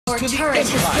Our to the turret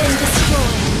has Empire. been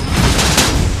destroyed.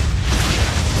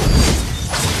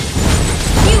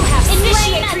 You have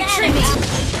slain an enemy.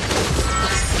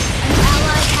 An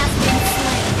ally has been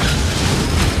slain.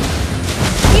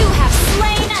 You have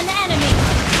slain an enemy.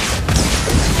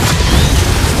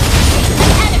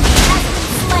 An enemy has been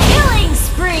slain. Killing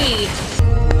spree.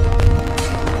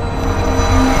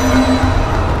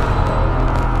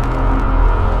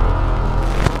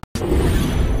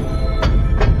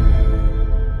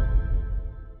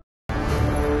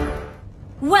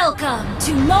 Welcome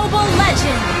to Mobile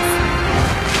Legends!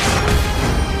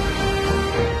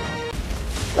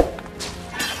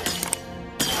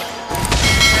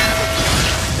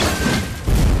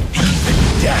 Even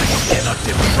death cannot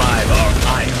deprive our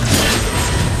iron.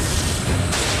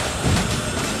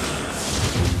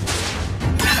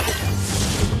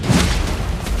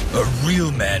 A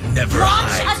real man never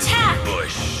Launch hides attack! in the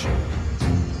bush.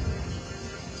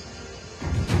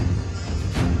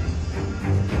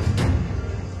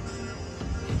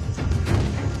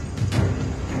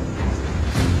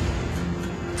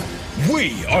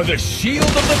 We are the shield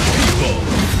of the people!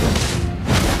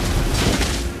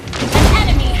 An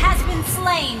enemy has been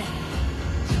slain!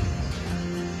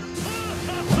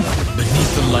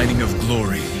 Beneath the lining of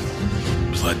glory,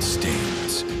 blood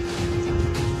stains.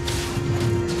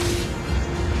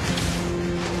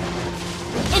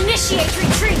 Initiate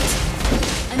retreat!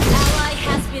 An ally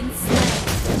has been slain.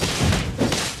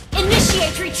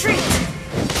 Initiate retreat!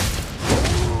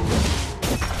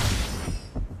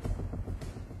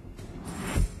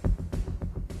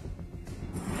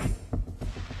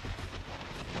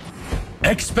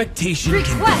 Expectation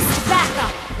Request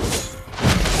backup!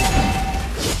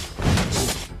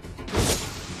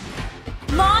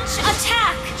 Launch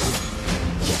attack!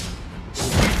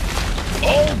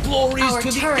 all glories Our to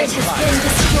the turret has Empire. been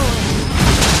destroyed.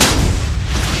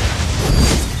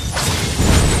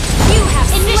 You have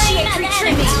slain an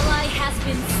enemy! An ally has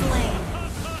been slain.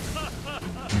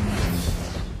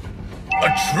 A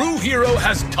true hero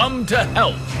has come to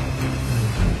help.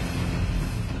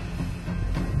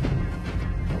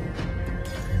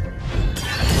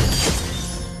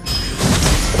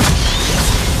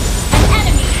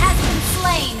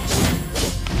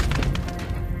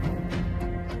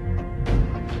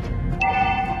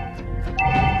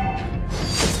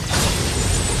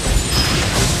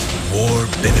 War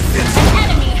benefits. An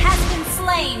enemy has been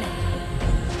slain.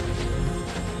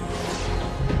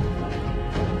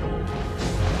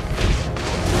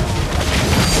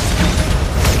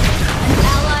 An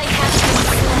ally has been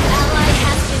slain. Ally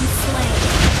has been slain.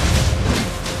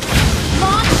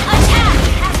 Launch attack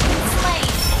has been slain.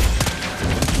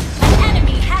 An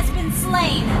enemy has been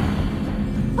slain.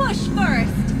 Push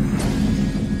first.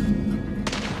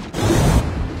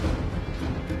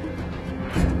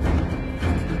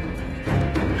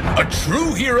 A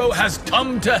true hero has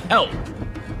come to help.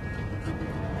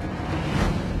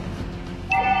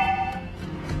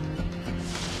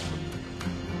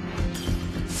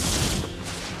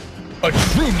 A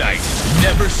true knight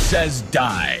never says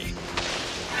die.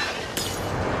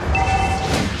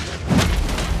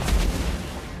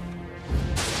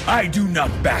 I do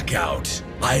not back out.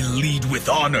 I lead with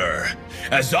honor,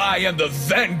 as I am the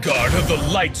vanguard of the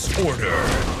Light's Order.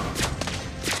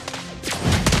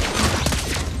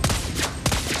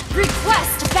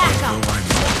 Request backup! Though I'm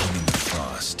walking in the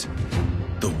frost,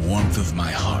 the warmth of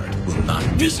my heart will not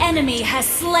The disappear. enemy has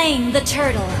slain the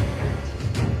turtle.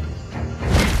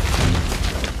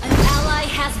 An ally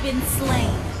has been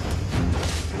slain.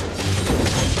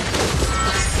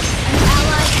 An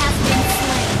ally has been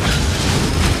slain.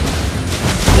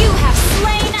 You have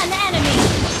slain an enemy.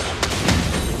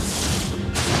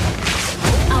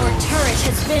 Our turret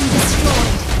has been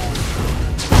destroyed.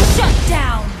 Shut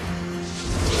down.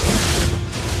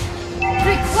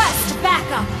 Request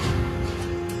backup!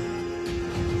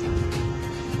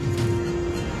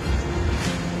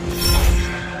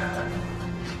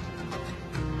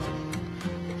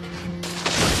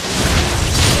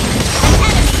 An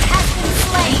enemy has been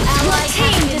slain! Your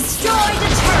team destroyed a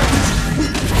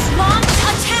turret! Launch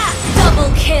attack!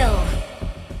 Double kill!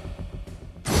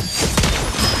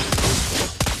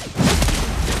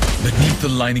 Beneath the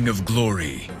lining of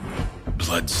glory,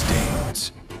 blood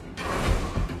stains.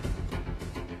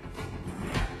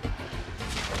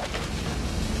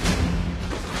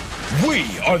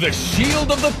 We are the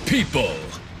shield of the people!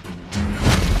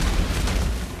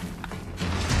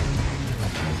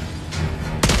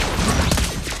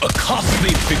 A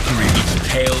costly victory looks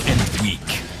pale and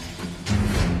weak.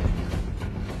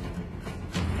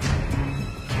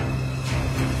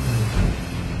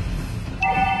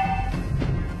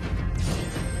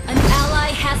 An ally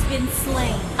has been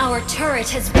slain. Our turret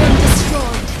has been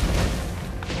destroyed.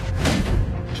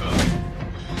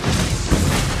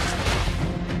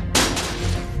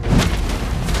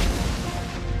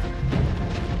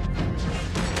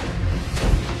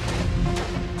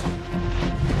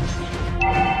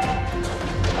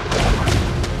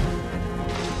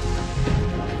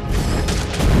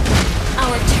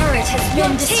 Our turret has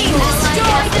been destroyed.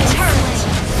 Destroy the turret.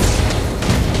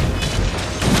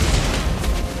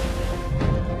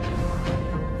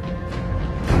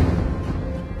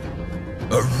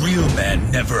 A real man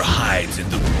never hides in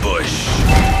the bush.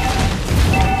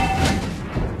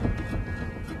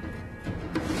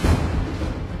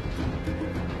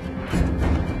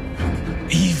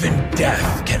 Even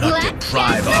death cannot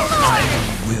deprive our iron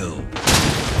will.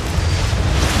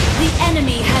 The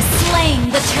enemy has slain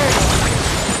the turret.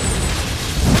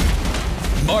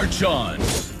 March on.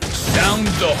 Sound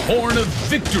the horn of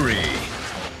victory.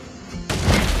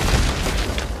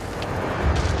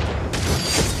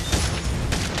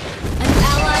 An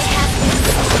ally has been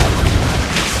slain.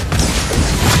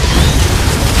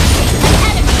 An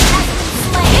enemy has been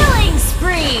slain. Killing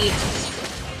spree.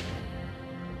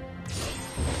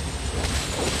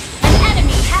 An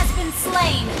enemy has been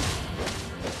slain.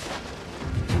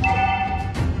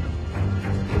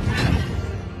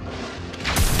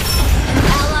 An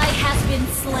ally has been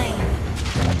slain.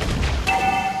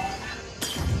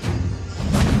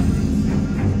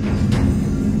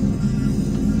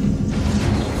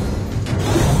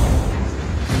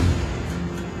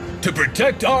 To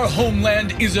protect our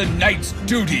homeland is a knight's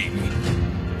duty. An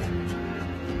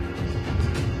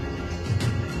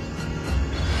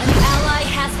ally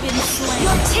has been slain.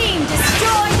 Your team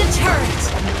destroyed the turret.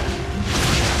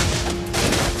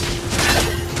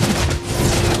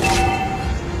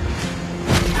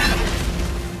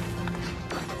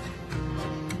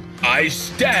 I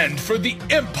stand for the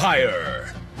Empire.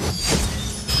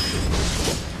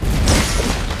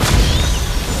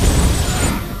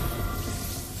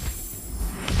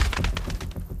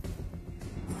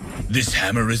 This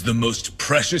hammer is the most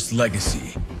precious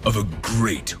legacy of a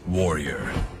great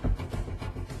warrior.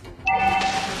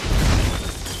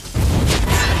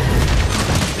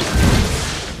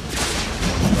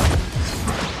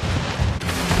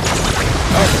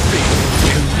 Our faith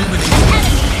illuminates. An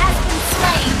enemy has been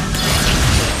slain.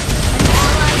 An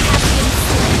ally has been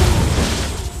slain.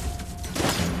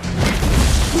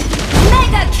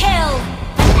 Mega kill!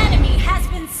 An enemy has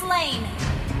been slain.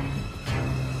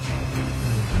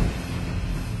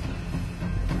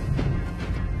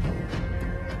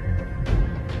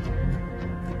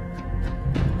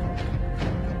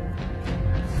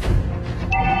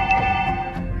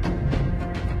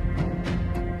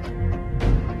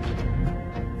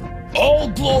 All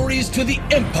glories to the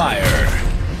Empire!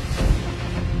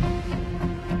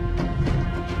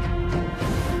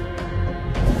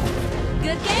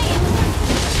 Good game.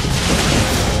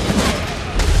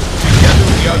 Together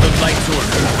we are the Light's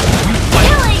Order. We fight.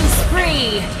 Killing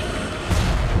spree.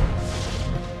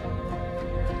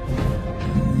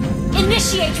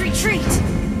 Initiate retreat.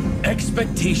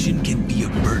 Expectation can be a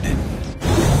burden.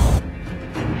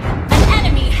 An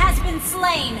enemy has been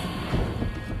slain.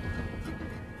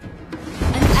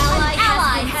 An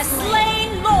ally has slain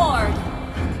Lord.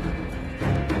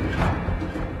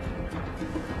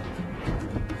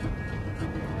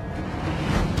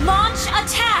 Launch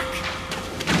attack.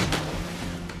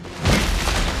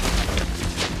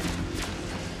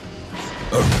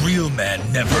 A real man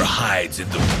never hides in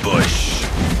the bush.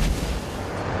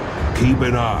 Keep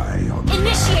an eye on the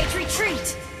Initiate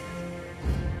retreat.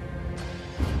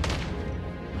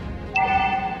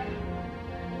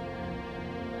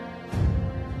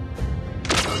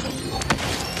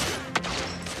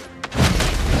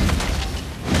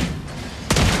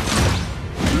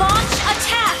 Launch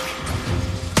attack.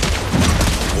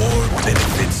 War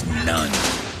benefits none.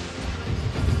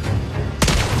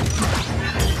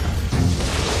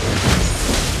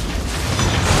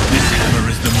 This hammer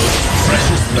is the most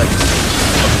precious legacy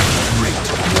of a great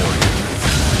warrior.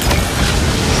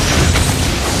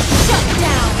 Shut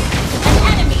down. An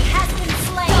enemy has been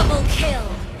slain. Double kill.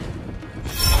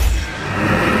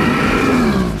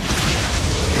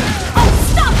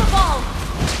 Unstoppable.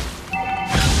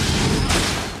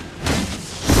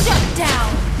 Shut down.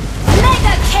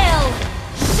 Mega kill.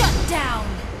 Shut down.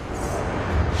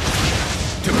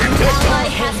 To protect Ally our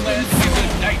has been homeland is a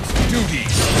knight's duty.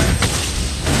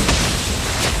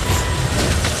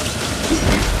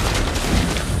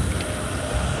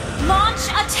 Launch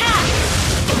attack.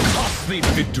 A costly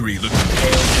victory looks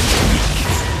pale and weak.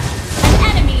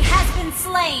 An enemy has been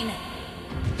slain.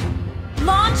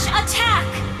 Launch attack.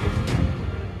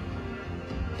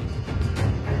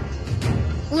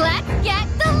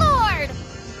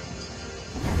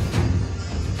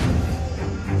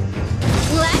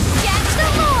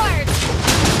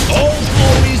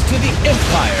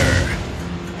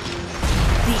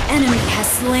 enemy has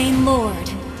slain Lord.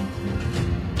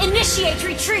 Initiate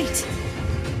retreat!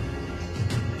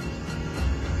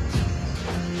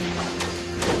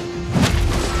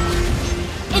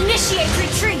 Initiate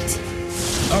retreat!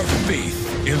 Our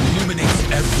faith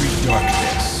illuminates every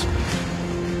darkness.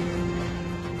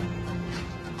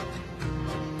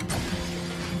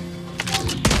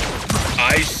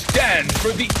 I stand for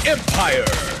the Empire!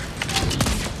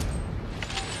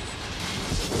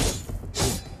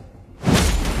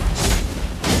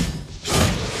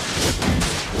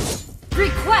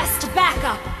 Request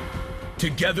backup!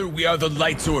 Together we are the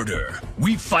Light's Order.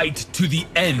 We fight to the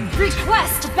end.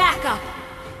 Request backup!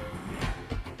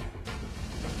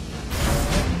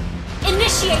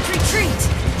 Initiate retreat!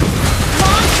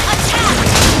 Launch attack!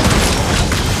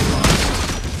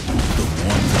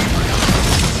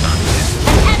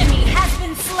 An enemy has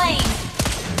been slain!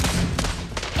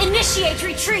 Initiate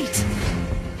retreat!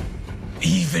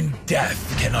 Even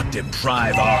death cannot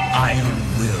deprive our iron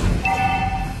will.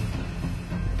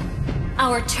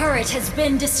 Our turret has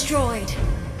been destroyed.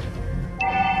 An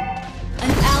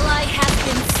ally has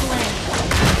been slain.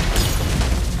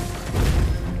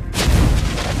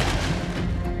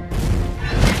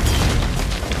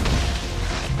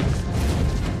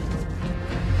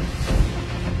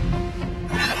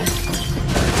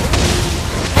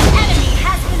 An enemy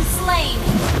has been slain.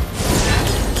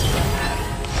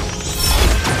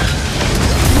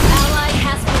 An ally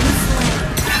has been slain.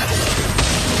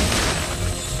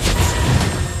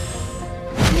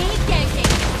 Need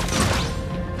ganking.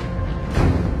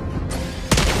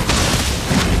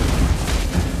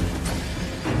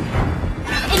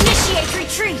 Initiate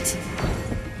retreat.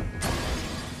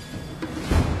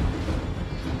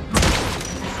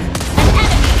 An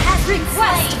enemy has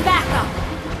request backup.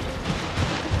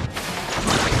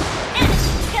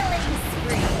 Enemy killing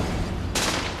spree.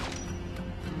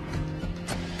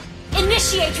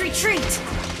 Initiate retreat.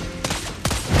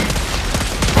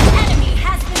 An enemy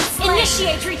has been slain.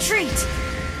 Initiate retreat.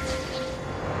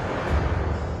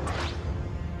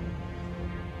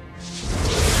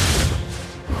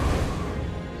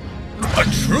 A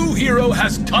true hero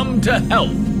has come to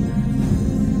help.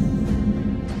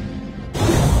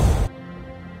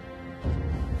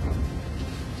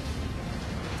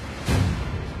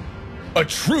 A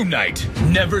true knight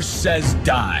never says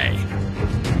die.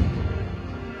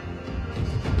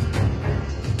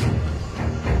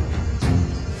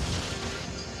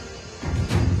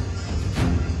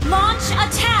 Launch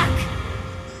attack.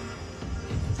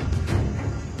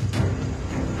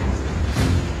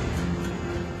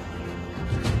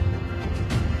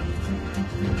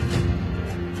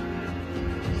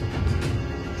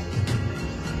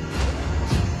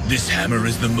 This hammer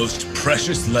is the most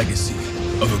precious legacy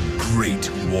of a great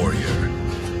warrior.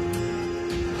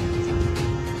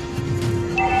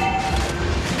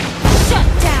 Shut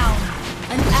down.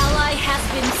 An ally has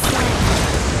been slain.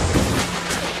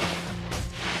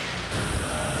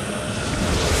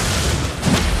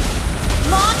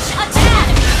 Launch attack.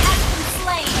 Enemy has been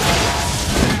slain.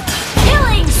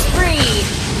 Killing spree.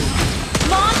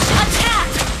 Launch attack.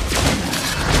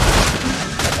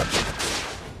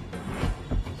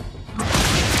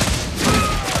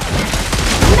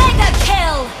 Mega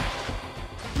kill.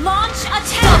 Launch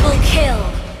attack. Double kill.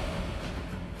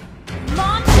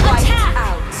 Launch attack.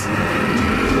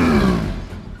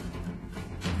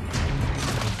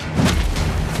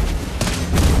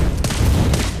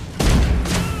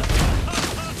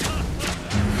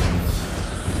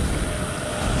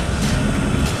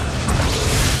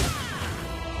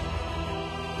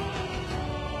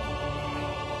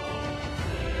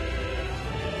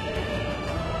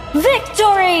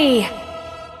 Victory!